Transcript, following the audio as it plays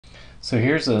So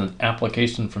here's an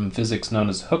application from physics known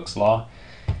as Hooke's law.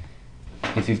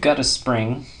 If you've got a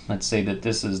spring, let's say that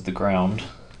this is the ground,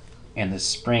 and the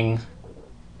spring,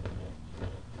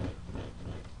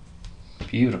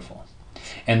 beautiful,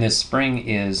 and this spring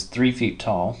is 3 feet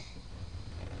tall,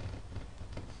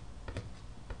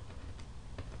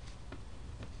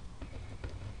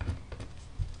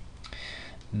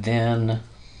 then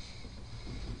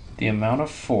the amount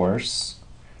of force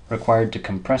required to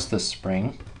compress this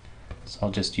spring, so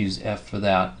I'll just use F for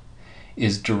that,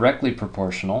 is directly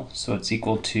proportional, so it's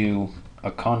equal to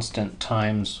a constant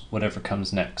times whatever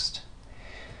comes next.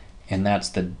 And that's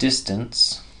the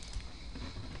distance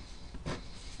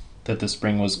that the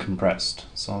spring was compressed.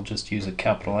 So I'll just use a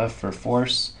capital F for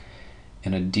force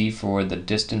and a D for the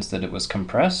distance that it was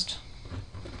compressed.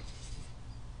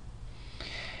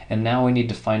 And now we need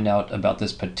to find out about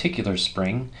this particular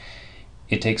spring.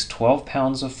 It takes 12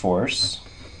 pounds of force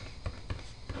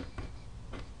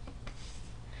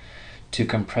to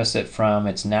compress it from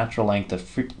its natural length of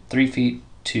 3 feet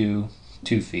to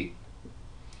 2 feet.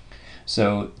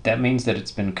 So that means that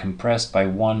it's been compressed by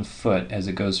 1 foot as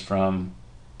it goes from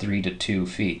 3 to 2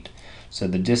 feet. So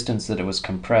the distance that it was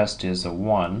compressed is a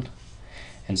 1,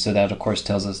 and so that of course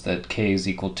tells us that K is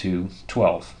equal to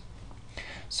 12.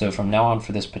 So from now on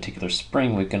for this particular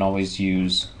spring we can always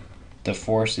use the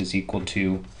force is equal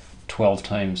to 12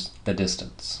 times the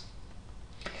distance.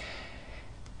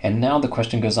 And now the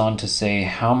question goes on to say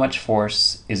how much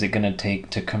force is it going to take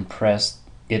to compress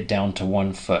it down to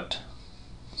 1 foot.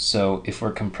 So if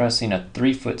we're compressing a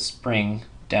 3-foot spring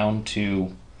down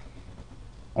to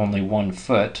only 1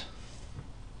 foot,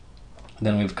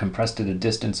 then we've compressed it a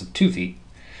distance of 2 feet.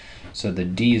 So the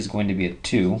D is going to be at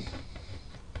 2.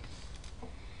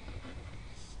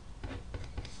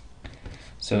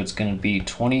 So it's going to be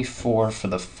 24 for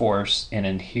the force, and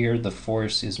in here the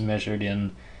force is measured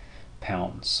in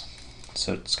pounds.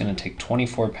 So it's going to take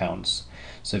 24 pounds.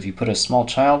 So if you put a small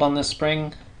child on this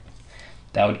spring,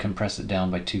 that would compress it down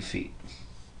by 2 feet.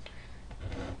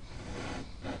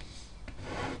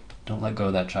 Don't let go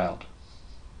of that child.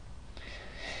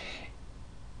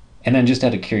 And then just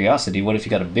out of curiosity, what if you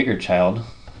got a bigger child?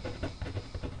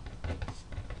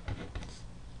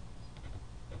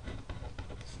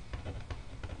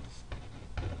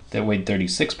 That weighed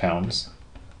 36 pounds.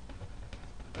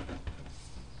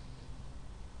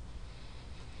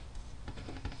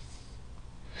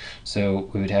 So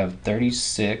we would have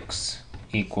 36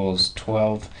 equals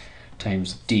 12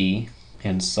 times D,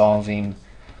 and solving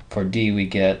for D we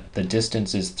get the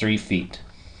distance is 3 feet.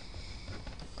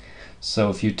 So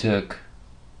if you took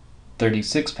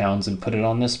 36 pounds and put it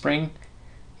on this spring,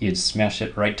 you'd smash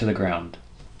it right to the ground.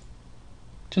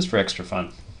 Just for extra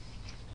fun.